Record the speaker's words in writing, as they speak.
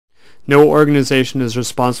No organization is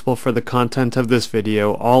responsible for the content of this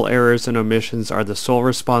video. All errors and omissions are the sole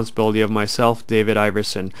responsibility of myself, David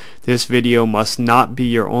Iverson. This video must not be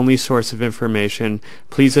your only source of information.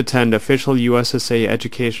 Please attend official USSA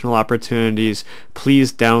educational opportunities.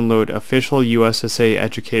 Please download official USSA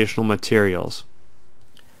educational materials.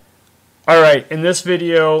 Alright, in this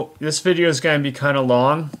video is going to be kind of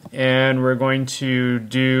long, and we're going to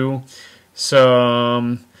do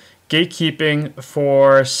some gatekeeping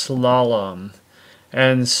for slalom.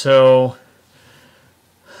 And so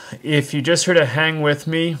if you just sort of hang with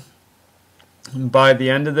me, by the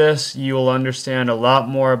end of this you will understand a lot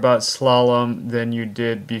more about slalom than you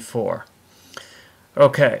did before.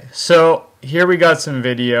 Okay, so here we got some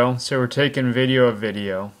video. So we're taking video of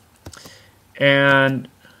video, and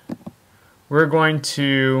we're going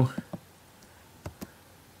to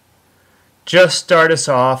just start us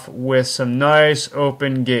off with some nice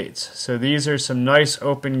open gates. So these are some nice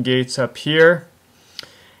open gates up here,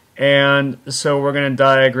 and so we're going to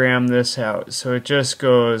diagram this out. So it just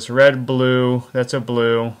goes red, blue, that's a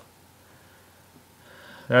blue,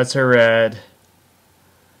 that's a red,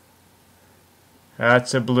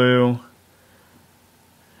 that's a blue,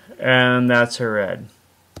 and that's a red.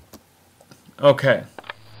 Okay,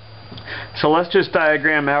 so let's just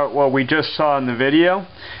diagram out what we just saw in the video.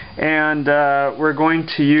 And we're going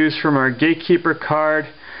to use from our gatekeeper card,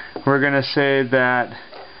 we're going to say that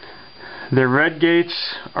the red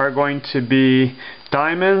gates are going to be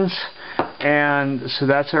diamonds, and so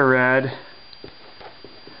that's a red,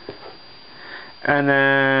 and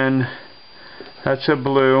then that's a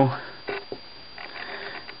blue,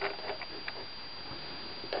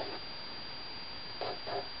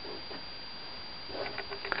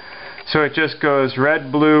 so it just goes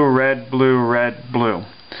red, blue, red, blue, red, blue.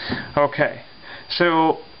 Okay,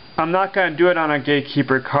 so I'm not going to do it on a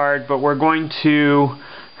gatekeeper card, but we're going to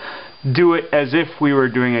do it as if we were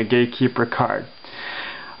doing a gatekeeper card.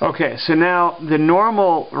 Okay, so now the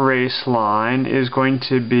normal race line is going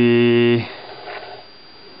to be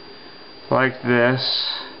like this.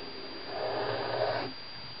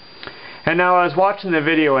 And now I was watching the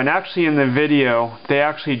video, and actually in the video they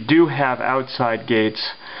actually do have outside gates.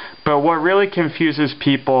 But what really confuses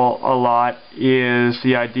people a lot is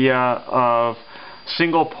the idea of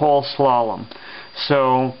single pole slalom.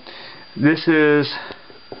 So this is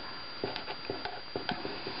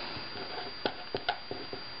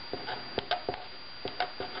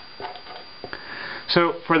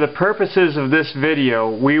for the purposes of this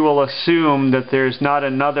video, we will assume that there's not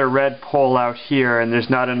another red pole out here, and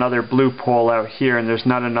there's not another blue pole out here, and there's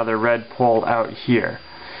not another red pole out here.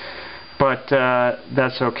 But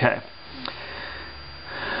that's okay.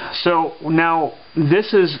 So now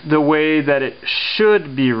this is the way that it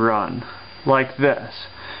should be run, like this.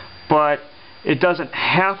 But it doesn't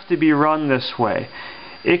have to be run this way.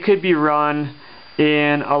 It could be run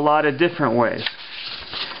in a lot of different ways.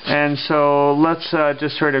 And so let's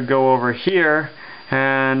just sort of go over here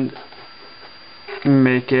and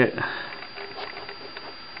make it .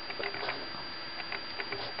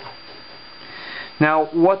 Now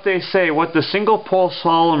what they say, what the single pole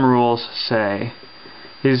slalom rules say,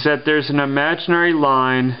 is that there's an imaginary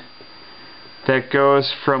line that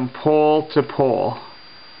goes from pole to pole,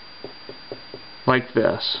 like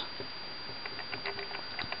this.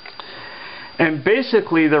 And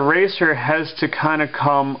basically the racer has to kind of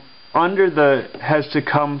come from under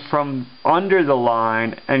the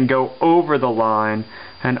line and go over the line,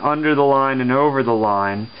 and under the line and over the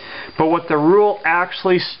line. But what the rule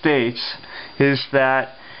actually states is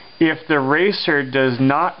that if the racer does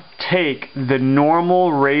not take the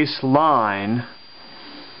normal race line,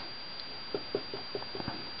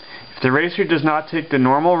 then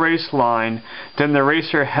the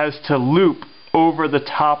racer has to loop over the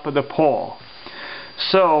top of the pole.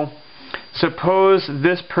 So suppose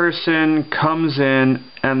this person comes in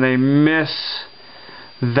and they miss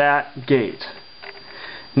that gate.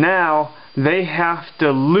 Now they have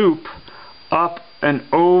to loop up and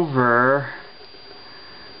over,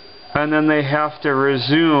 and then they have to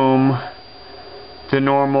resume the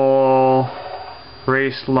normal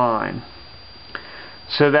race line.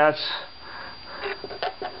 So that's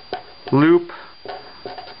loop,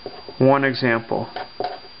 one example.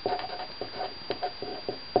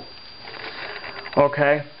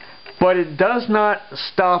 Okay, but it does not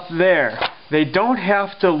stop there. They don't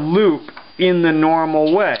have to loop in the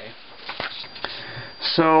normal way.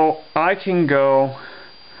 So I can go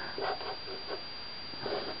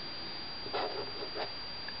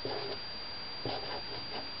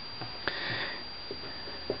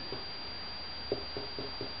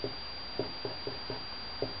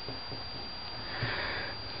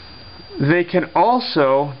they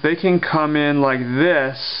can come in like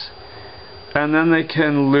this, and then they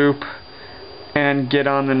can loop and get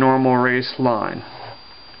on the normal race line.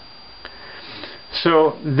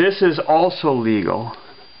 So this is also legal.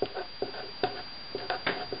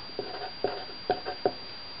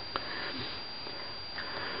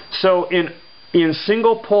 So in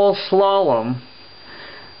single pole slalom,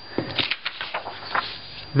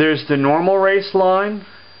 there's the normal race line,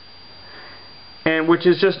 and which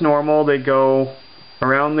is just normal. They go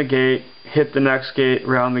around the gate, hit the next gate,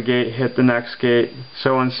 around the gate, hit the next gate,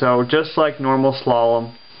 so and so, just like normal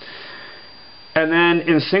slalom. And then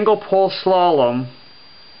in single pole slalom,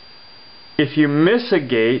 if you miss a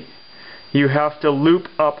gate, you have to loop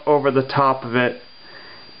up over the top of it,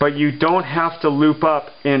 but you don't have to loop up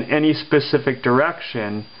in any specific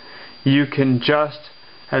direction. You can just,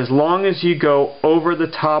 as long as you go over the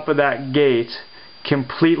top of that gate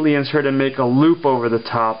completely and sort of make a loop over the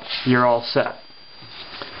top, you're all set.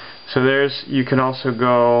 So you can also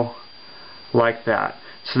go like that.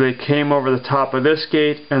 So they came over the top of this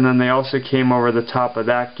gate, and then they also came over the top of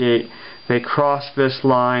that gate. They crossed this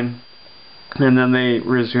line, and then they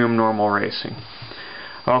resume normal racing.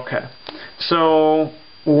 Okay, so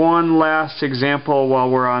one last example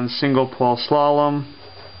while we're on single pole slalom.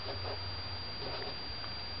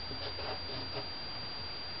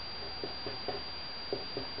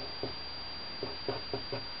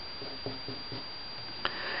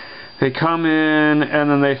 They come in and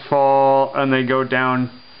then they fall and they go down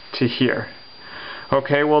to here.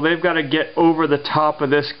 Okay, well they've got to get over the top of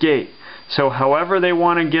this gate. So however they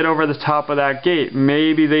want to get over the top of that gate,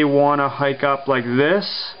 maybe they want to hike up like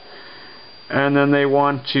this, and then they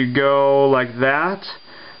want to go like that,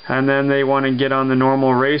 and then they want to get on the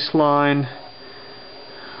normal race line.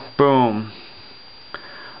 Boom.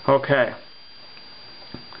 Okay.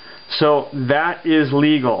 So that is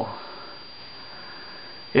legal.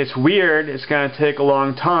 It's weird, it's going to take a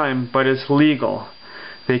long time, but it's legal.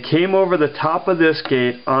 They came over the top of this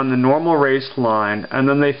gate on the normal race line, and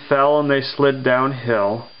then they fell and they slid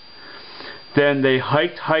downhill. Then they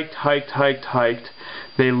hiked.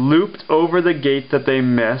 They looped over the gate that they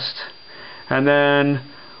missed, and then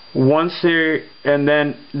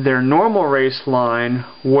their normal race line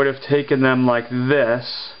would have taken them like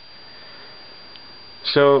this.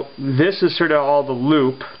 So this is sort of all the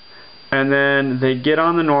loop. And then they get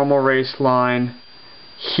on the normal race line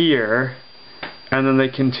here, and then they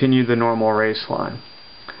continue the normal race line.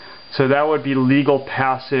 So that would be legal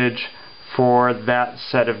passage for that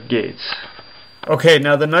set of gates. Okay,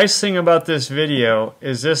 now the nice thing about this video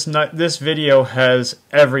is this video has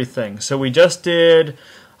everything. So we just did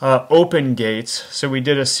open gates. So we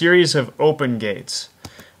did a series of open gates.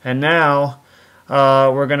 And now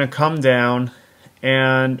we're going to come down,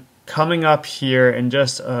 and coming up here in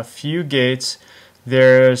just a few gates,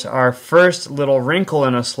 there's our first little wrinkle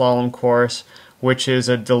in a slalom course, which is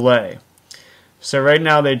a delay. So right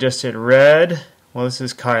now they just did red, well this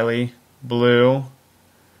is Kylie, blue,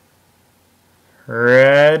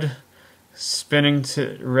 red, spinning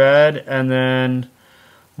to red, and then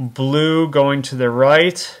blue going to the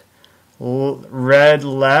right, red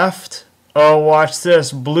left, oh watch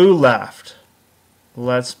this, blue left.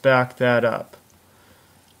 Let's back that up.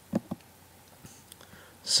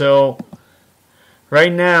 So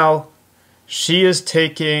right now she is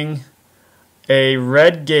taking a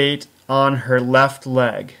red gate on her left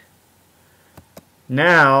leg.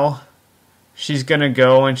 Now she's going to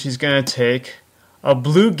go and she's going to take a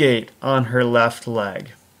blue gate on her left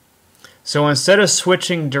leg. So instead of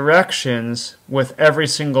switching directions with every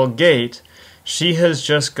single gate, she has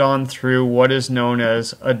just gone through what is known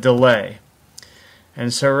as a delay.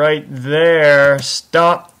 And so right there,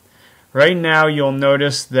 stop. Right now you'll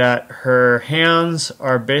notice that her hands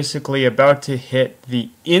are basically about to hit the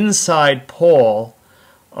inside pole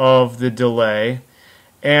of the delay,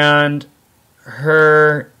 and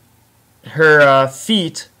her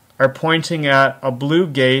feet are pointing at a blue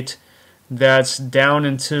gate that's down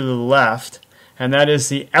and to the left, and that is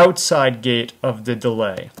the outside gate of the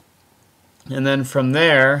delay. And then from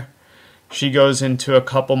there she goes into a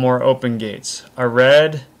couple more open gates, a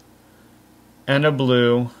red and a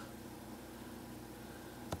blue.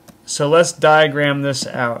 So let's diagram this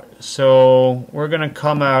out. So we're going to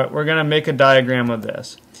come out, we're going to make a diagram of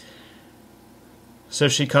this. So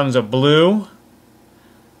she comes a blue,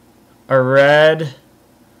 a red,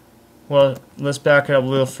 well let's back it up a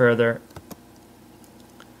little further.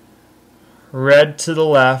 Red to the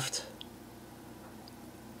left,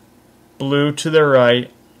 blue to the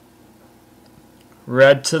right,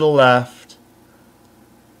 red to the left,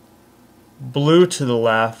 blue to the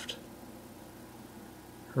left,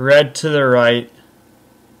 red to the right,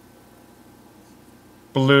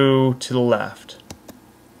 blue to the left.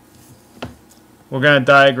 We're going to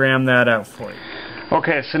diagram that out for you.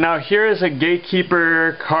 Okay, so now here is a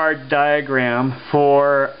gatekeeper card diagram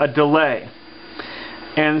for a delay.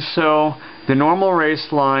 And so the normal race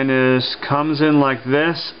line comes in like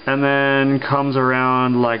this, and then comes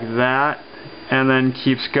around like that, and then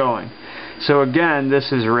keeps going. So again,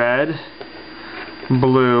 this is red,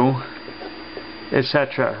 blue,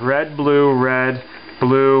 etc. Red, blue, red,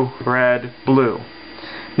 blue, red, blue.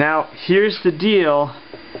 Now, here's the deal.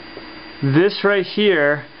 This right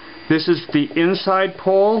here, this is the inside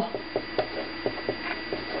pole,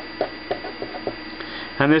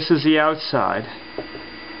 and this is the outside.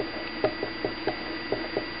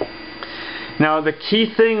 Now, the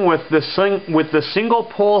key thing with the single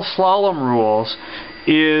pole slalom rules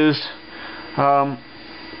is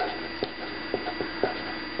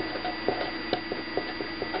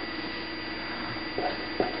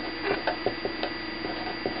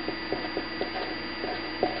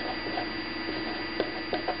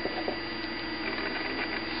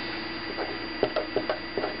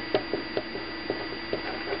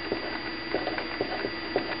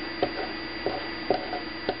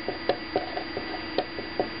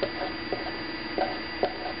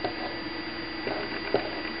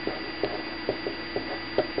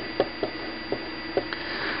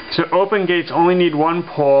so open gates only need one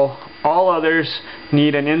pole, all others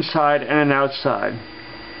need an inside and an outside.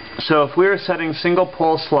 So if we were setting single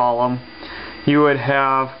pole slalom, you would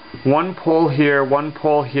have one pole here, one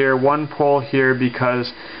pole here, one pole here,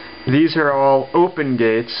 because these are all open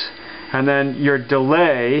gates. And then your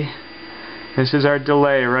delay, this is our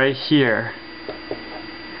delay right here.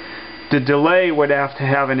 The delay would have to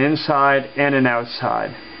have an inside and an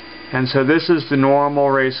outside. And so this is the normal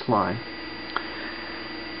race line.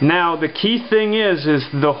 Now the key thing is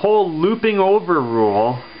the whole looping over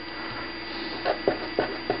rule.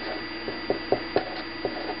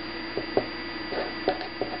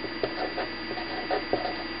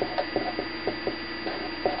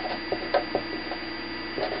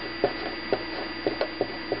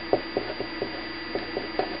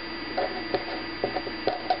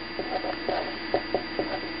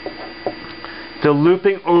 The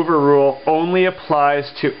looping over rule only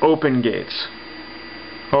applies to open gates.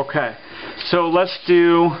 Okay, so let's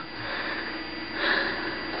do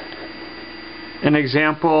an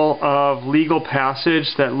example of legal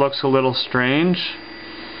passage that looks a little strange.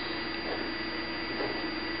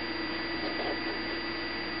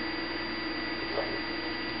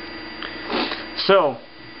 So,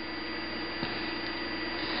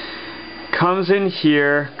 comes in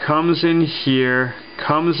here, comes in here,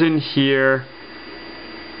 comes in here,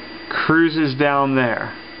 cruises down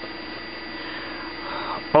there.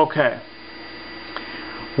 Okay,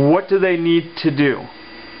 what do they need to do?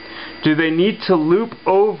 Do they need to loop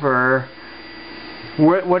over?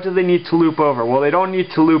 What do they need to loop over? Well, they don't need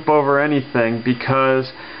to loop over anything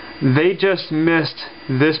because they just missed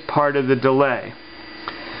this part of the delay.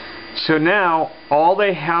 So now all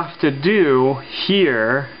they have to do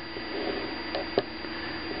here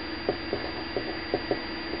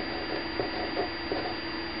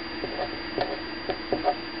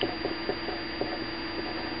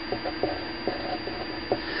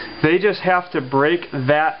they just have to break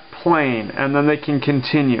that plane and then they can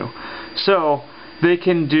continue. So they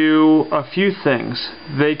can do a few things.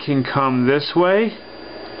 They can come this way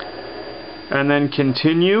and then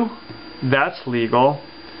continue. That's legal.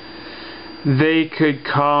 They could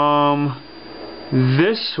come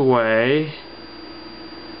this way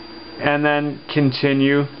and then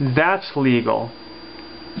continue. That's legal.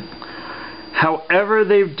 However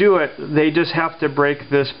they do it, they just have to break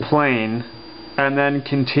this plane and then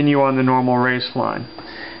continue on the normal race line.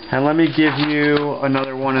 And let me give you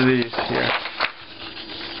another one of these here.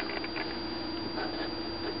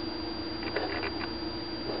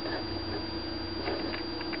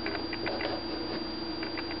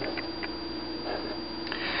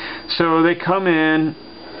 So they come in,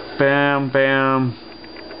 bam, bam,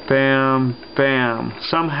 bam, bam.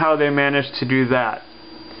 Somehow they managed to do that.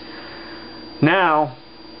 Now,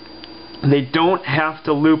 they don't have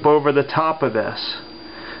to loop over the top of this.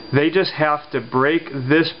 They just have to break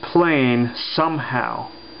this plane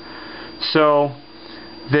somehow. So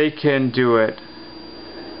they can do it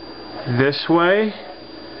this way.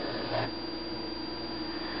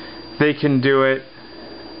 They can do it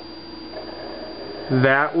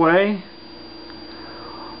that way.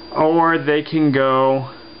 Or they can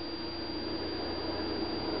go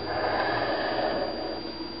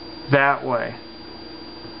that way.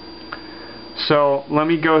 So let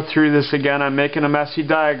me go through this again. I'm making a messy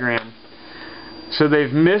diagram. So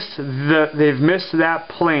they've missed that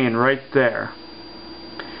plane right there.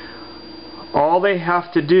 All they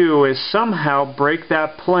have to do is somehow break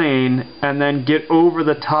that plane and then get over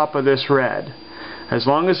the top of this red. As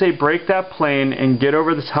long as they break that plane and get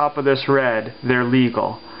over the top of this red, they're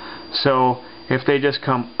legal. So if they just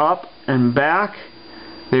come up and back,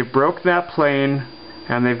 they've broke that plane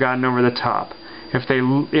and they've gotten over the top. If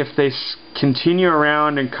they continue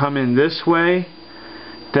around and come in this way,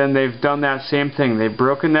 then they've done that same thing. They've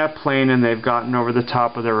broken that plane and they've gotten over the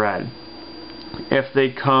top of the red. If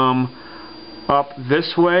they come up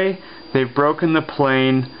this way, they've broken the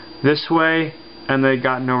plane this way and they've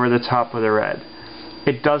gotten over the top of the red.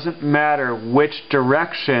 It doesn't matter which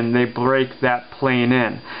direction they break that plane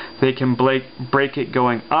in. They can break it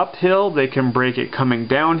going uphill, they can break it coming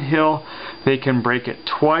downhill, they can break it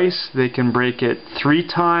twice, they can break it 3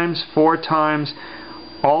 times, 4 times.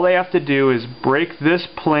 All they have to do is break this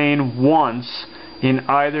plane once in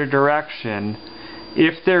either direction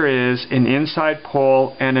if there is an inside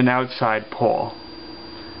pole and an outside pole.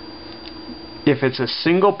 If it's a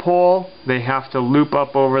single pole, they have to loop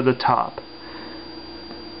up over the top.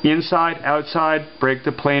 Inside, outside, break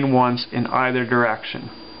the plane once in either direction.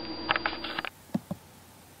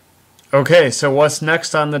 Okay, so what's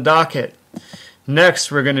next on the docket?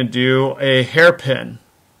 Next we're going to do a hairpin.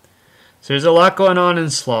 So there's a lot going on in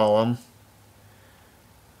slalom.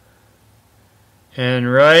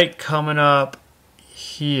 And right coming up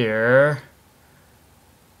here,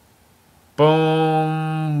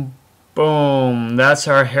 boom, boom, that's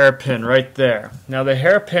our hairpin right there. Now the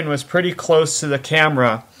hairpin was pretty close to the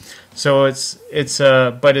camera, so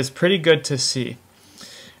but it's pretty good to see.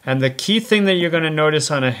 And the key thing that you're going to notice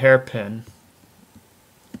on a hairpin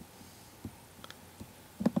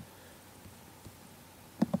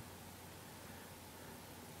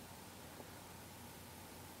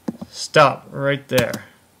stop right there.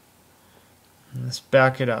 Let's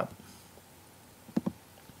back it up.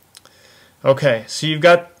 Okay, so you've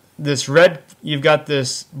got this red, you've got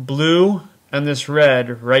this blue and this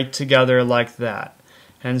red right together like that.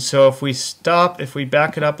 And so if we stop, if we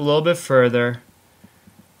back it up a little bit further,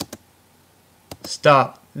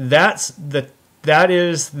 stop. That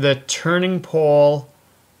is the turning pole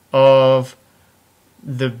of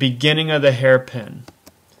the beginning of the hairpin.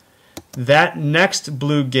 That next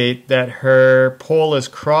blue gate that her pole is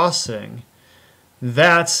crossing,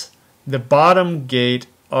 that's the bottom gate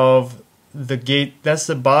of the gate, that's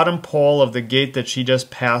the bottom pole of the gate that she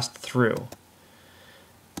just passed through.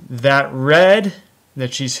 That red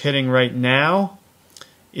that she's hitting right now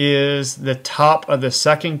is the top of the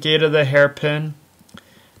second gate of the hairpin,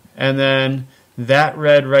 and then that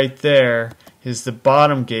red right there is the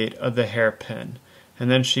bottom gate of the hairpin.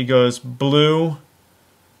 And then she goes blue,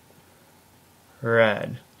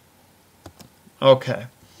 red. Okay,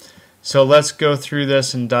 so let's go through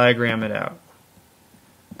this and diagram it out.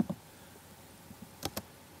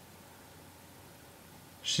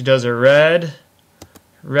 She does a red,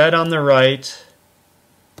 red on the right,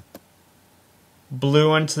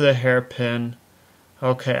 blue into the hairpin.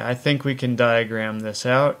 Okay, I think we can diagram this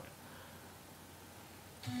out.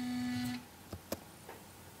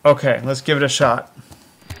 Okay, let's give it a shot.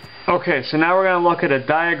 Okay, so now we're going to look at a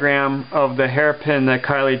diagram of the hairpin that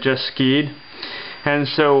Kylie just skied. And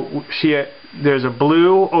so there's a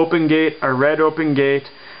blue open gate, a red open gate,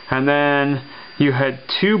 and then you had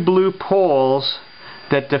 2 blue poles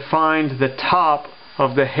that defined the top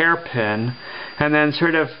of the hairpin, and then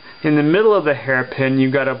sort of in the middle of the hairpin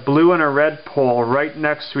you've got a blue and a red pole right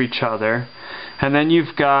next to each other, and then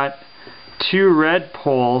you've got 2 red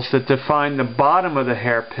poles that define the bottom of the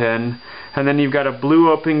hairpin, and then you've got a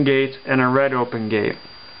blue open gate and a red open gate.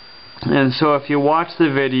 And so if you watch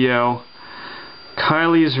the video,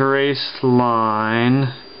 Kylie's race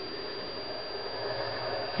line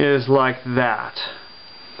is like that.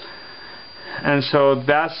 And so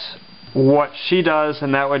that's what she does,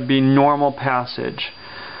 and that would be normal passage.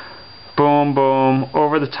 Boom, boom,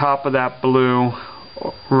 over the top of that blue,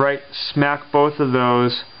 right smack both of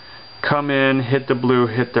those, come in, hit the blue,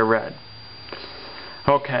 hit the red.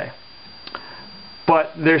 Okay.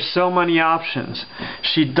 But there's so many options.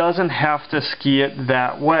 She doesn't have to ski it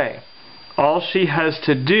that way. All she has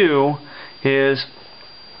to do is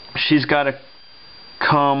she's got to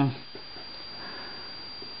come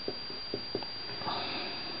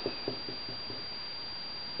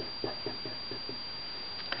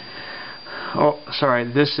sorry,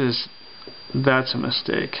 that's a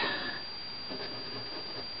mistake.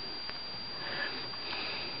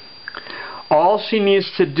 All she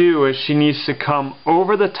needs to do is she needs to come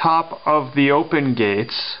over the top of the open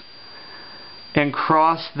gates and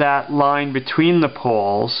cross that line between the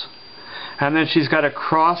poles, and then she's got to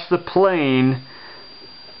cross the plane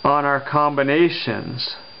on our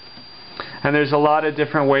combinations. And there's a lot of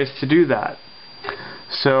different ways to do that.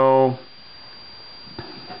 So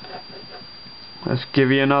let's give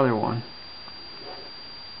you another one.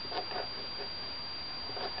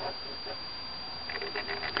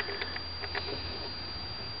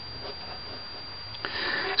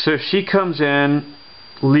 So if she comes in,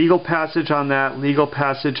 legal passage on that, legal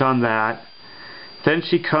passage on that, then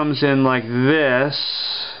she comes in like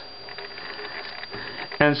this,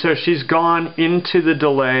 and so she's gone into the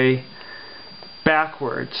delay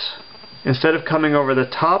backwards. Instead of coming over the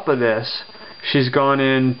top of this, she's gone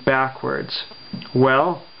in backwards.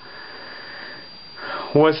 Well,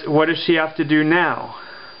 what does she have to do now?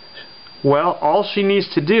 Well, all she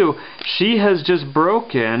needs to do, she has just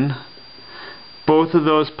broken both of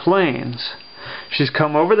those planes. She's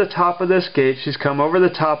come over the top of this gate, she's come over the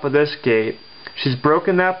top of this gate, she's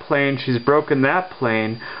broken that plane, she's broken that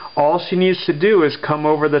plane. All she needs to do is come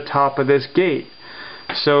over the top of this gate.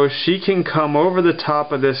 So she can come over the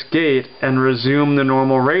top of this gate and resume the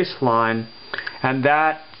normal race line, and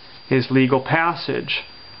that is legal passage.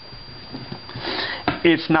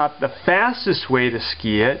 It's not the fastest way to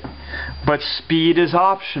ski it, but speed is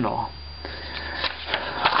optional.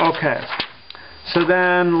 Okay, so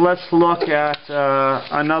then let's look at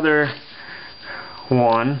another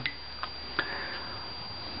one.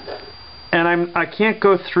 And I can't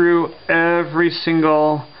go through every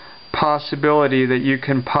single possibility that you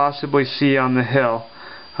can possibly see on the hill,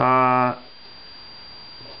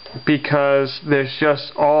 because there's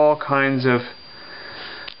just all kinds of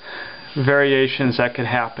variations that could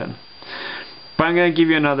happen. But I'm going to give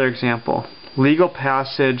you another example. Legal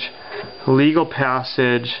passage,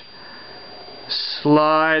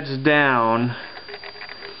 slides down.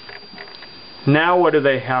 Now what do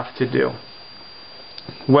they have to do?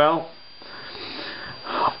 Well,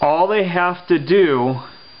 all they have to do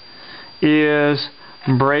is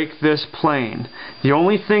break this plane. The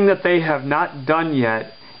only thing that they have not done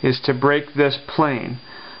yet is to break this plane.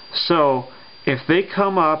 So if they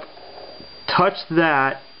come up, touch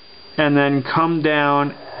that, and then come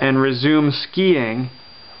down and resume skiing,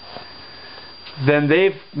 then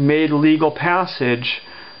they've made legal passage.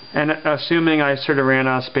 And assuming I sort of ran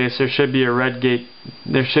out of space, there should be a red gate.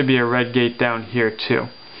 There should be a red gate down here too.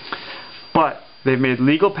 But they've made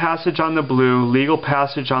legal passage on the blue, legal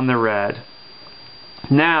passage on the red.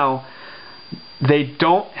 Now, they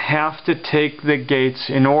don't have to take the gates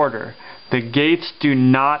in order. The gates do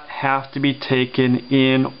not have to be taken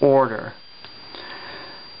in order.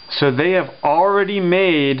 So they have already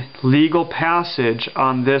made legal passage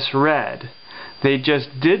on this red. They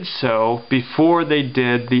just did so before they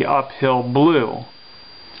did the uphill blue.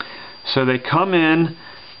 So they come in,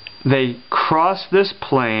 they cross this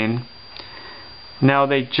plane. Now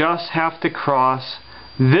they just have to cross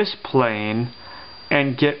this plane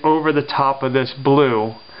and get over the top of this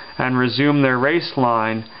blue and resume their race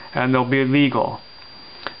line, and they'll be legal.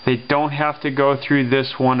 They don't have to go through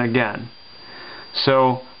this one again.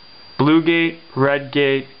 So blue gate, red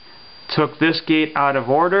gate, took this gate out of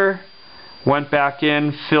order, went back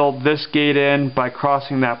in, filled this gate in by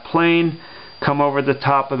crossing that plane, come over the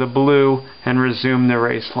top of the blue, and resume the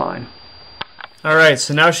race line. Alright,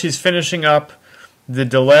 so now she's finishing up the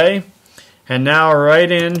delay, and now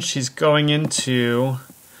right in, she's going into,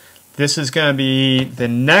 this is going to be the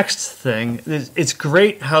next thing. It's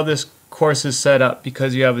great how this course is set up,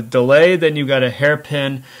 because you have a delay, then you got a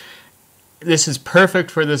hairpin. This is perfect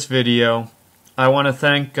for this video. I want to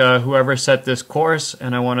thank whoever set this course,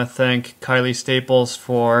 and I want to thank Kylie Staples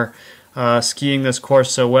for skiing this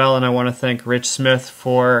course so well, and I want to thank Rich Smith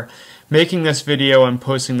for making this video and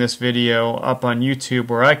posting this video up on YouTube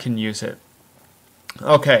where I can use it.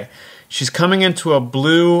 Okay, she's coming into a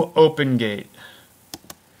blue open gate.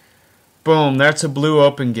 Boom, that's a blue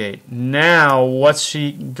open gate. Now, what's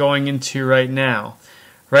she going into right now?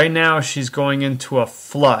 Right now, she's going into a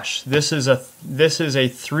flush. This is a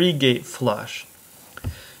 3-gate flush.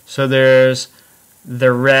 So there's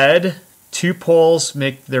the red, two poles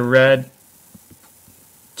make the red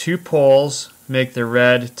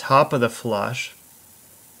top of the flush,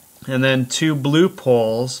 and then two blue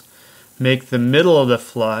poles make the middle of the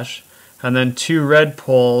flush, and then two red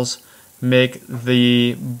poles make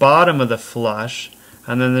the bottom of the flush,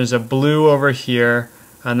 and then there's a blue over here,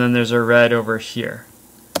 and then there's a red over here.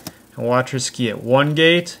 And watch her ski it. 1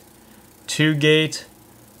 gate, 2 gate,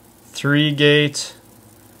 3 gate,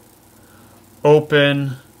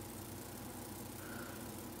 open,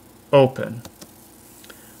 open.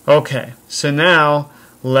 Okay, so now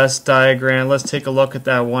let's diagram. Let's take a look at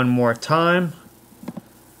that one more time.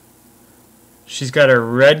 She's got a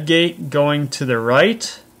red gate going to the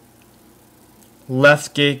right,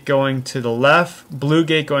 left gate going to the left, blue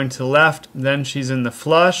gate going to the left, then she's in the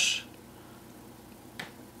flush.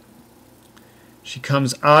 She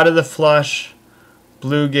comes out of the flush,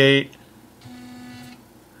 blue gate,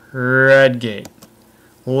 red gate.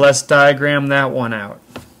 Let's diagram that one out.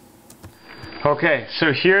 Okay,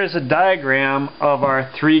 so here's a diagram of our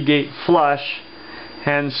 3-gate flush.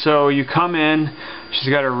 And so you come in, she's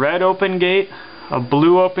got a red open gate, a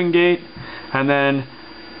blue open gate, and then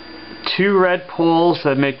 2 red poles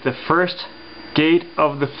that make the first gate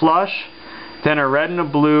of the flush, then a red and a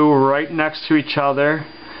blue right next to each other,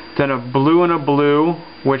 then a blue and a blue,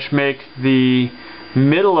 which make the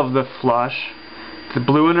middle of the flush, the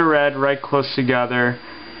blue and a red right close together,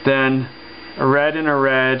 then a red and a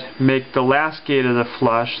red make the last gate of the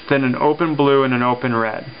flush, then an open blue and an open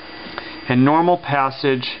red. And normal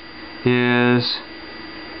passage is,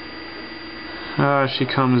 she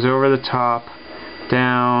comes over the top,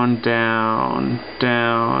 down, down,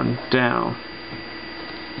 down, down.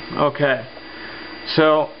 Okay,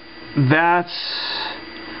 so that's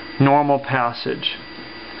normal passage.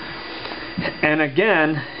 And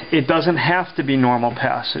again, it doesn't have to be normal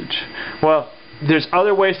passage. Well, there's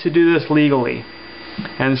other ways to do this legally.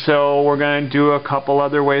 And so we're going to do a couple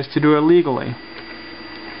other ways to do it legally.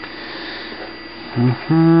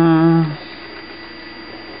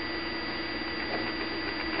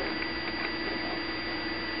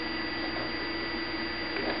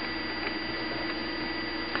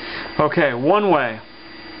 Okay, one way.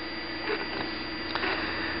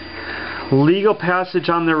 Legal passage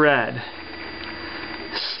on the red.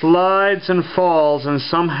 Slides and falls and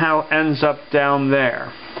somehow ends up down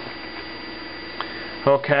there.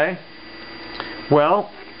 Okay?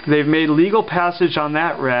 Well, they've made legal passage on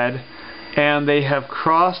that red, and they have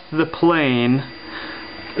crossed the plane.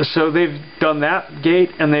 So they've done that gate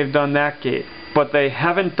and they've done that gate, but they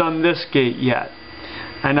haven't done this gate yet.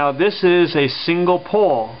 And now this is a single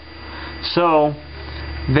pole, so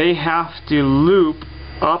they have to loop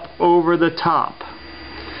up over the top.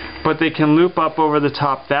 But they can loop up over the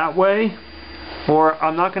top that way, or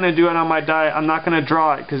I'm not going to do it on my I'm not going to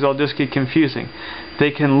draw it because it'll just get confusing.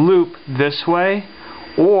 They can loop this way,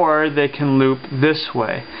 or they can loop this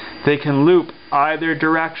way. They can loop either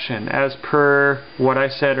direction as per what I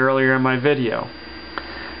said earlier in my video.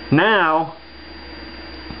 Now,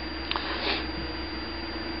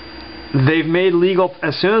 they've made legal,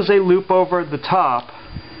 as soon as they loop over the top,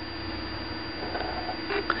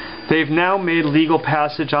 they've now made legal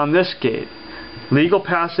passage on this gate. Legal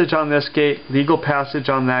passage on this gate, legal passage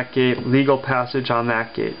on that gate, legal passage on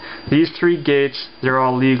that gate. These 3 gates, they're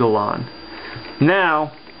all legal on.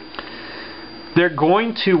 Now, they're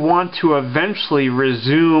going to want to eventually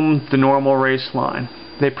resume the normal race line.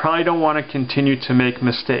 They probably don't want to continue to make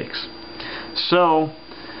mistakes. So,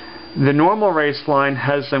 the normal race line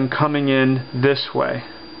has them coming in this way.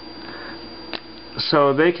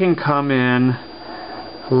 So they can come in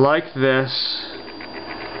like this,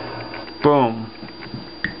 boom.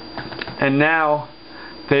 And now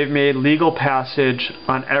they've made legal passage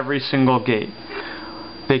on every single gate.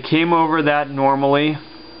 They came over that normally.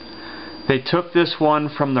 They took this one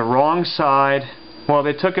from the wrong side. Well,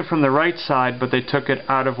 they took it from the right side, but they took it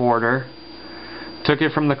out of order. Took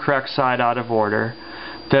it from the correct side out of order.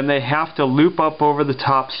 Then they have to loop up over the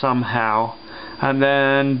top somehow, and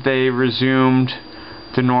then they resumed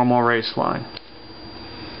the normal race line.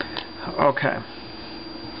 Okay.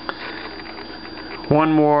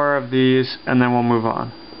 One more of these, and then we'll move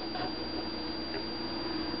on.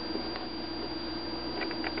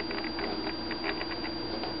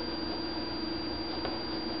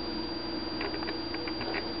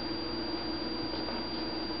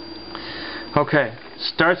 Okay,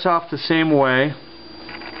 starts off the same way.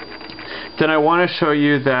 Then I want to show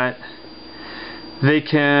you that they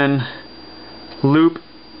can loop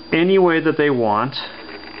any way that they want.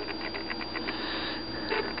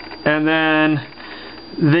 And then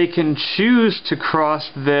they can choose to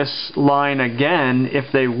cross this line again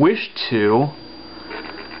if they wish to.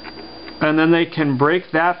 And then they can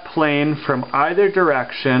break that plane from either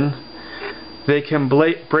direction. They can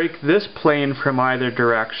break this plane from either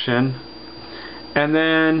direction. And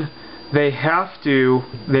then they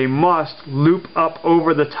must loop up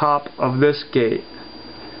over the top of this gate.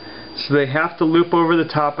 So they have to loop over the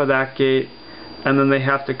top of that gate, and then they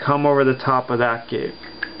have to come over the top of that gate.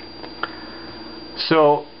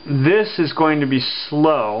 So this is going to be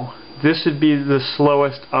slow. this would be the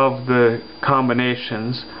slowest of the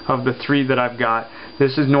combinations of the three that I've got.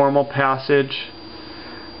 This is normal passage.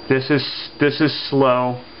 This is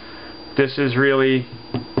slow. This is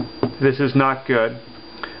not good.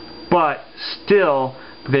 But still,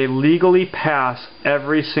 they legally pass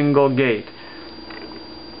every single gate.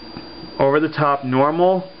 Over the top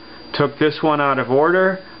normal, took this one out of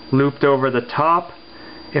order, looped over the top.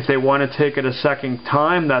 If they want to take it a second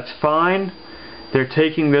time, that's fine. They're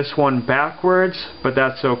taking this one backwards, but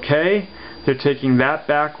that's okay. They're taking that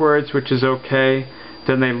backwards, which is okay.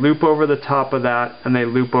 Then they loop over the top of that, and they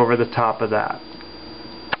loop over the top of that.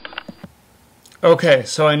 Okay,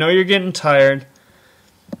 so I know you're getting tired,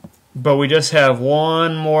 but we just have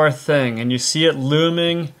one more thing, and you see it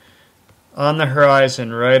looming on the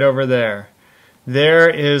horizon right over there. There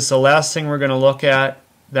is the last thing we're going to look at.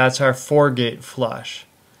 That's our 4-gate flush.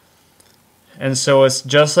 And so it's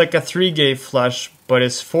just like a 3-gate flush, but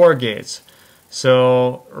it's 4 gates.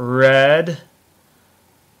 So red,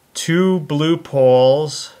 2 blue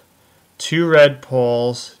poles, 2 red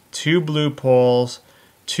poles, 2 blue poles,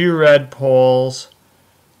 2 red poles,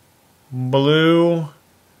 blue,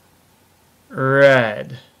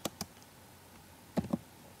 red.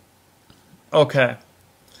 Okay.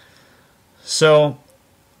 So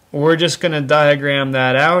we're just going to diagram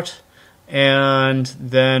that out, and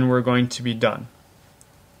then we're going to be done.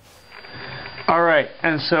 Alright,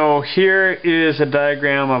 and so here is a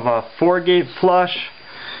diagram of a 4-gate flush.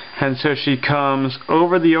 And so she comes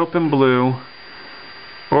over the open blue,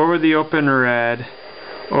 over the open red,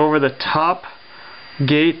 over the top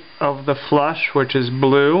gate of the flush, which is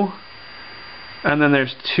blue. And then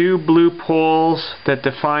there's 2 blue poles that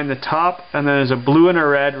define the top, and then there's a blue and a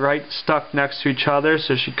red right stuck next to each other,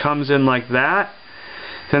 so she comes in like that.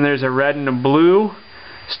 Then there's a red and a blue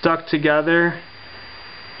stuck together.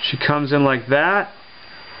 She comes in like that.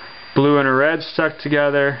 Blue and a red stuck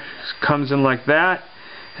together, comes in like that.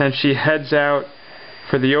 And she heads out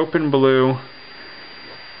for the open blue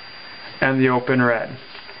and the open red.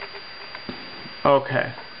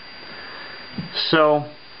 Okay. So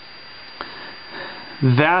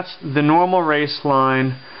that's the normal race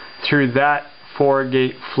line through that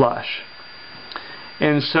 4-gate flush.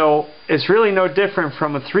 And so it's really no different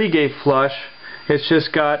from a 3-gate flush. It's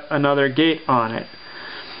just got another gate on it.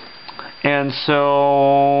 And so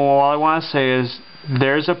all I want to say is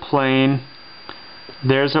there's a plane,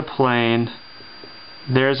 there's a plane,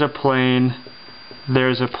 there's a plane,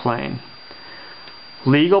 there's a plane.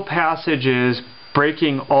 Legal passage is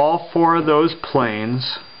breaking all 4 of those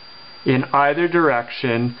planes in either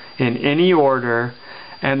direction, in any order,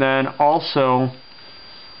 and then also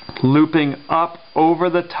looping up over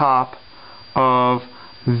the top of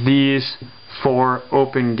these 4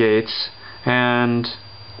 open gates, and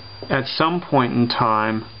at some point in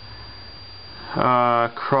time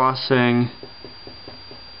crossing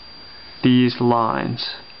these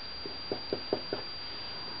lines.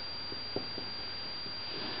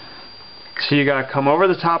 So you gotta come over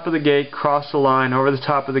the top of the gate, cross the line, over the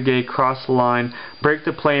top of the gate, cross the line, break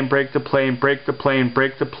the plane, break the plane, break the plane,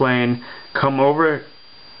 break the plane, come over,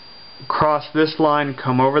 cross this line,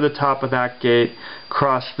 come over the top of that gate,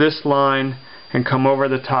 cross this line, and come over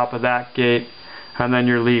the top of that gate, and then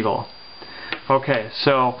you're legal. Okay,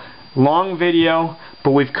 so long video,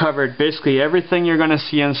 but we've covered basically everything you're going to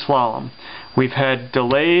see in slalom. We've had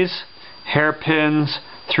delays, hairpins,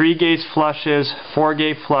 3-gate flushes,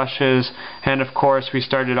 4-gate flushes, and of course we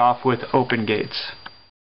started off with open gates.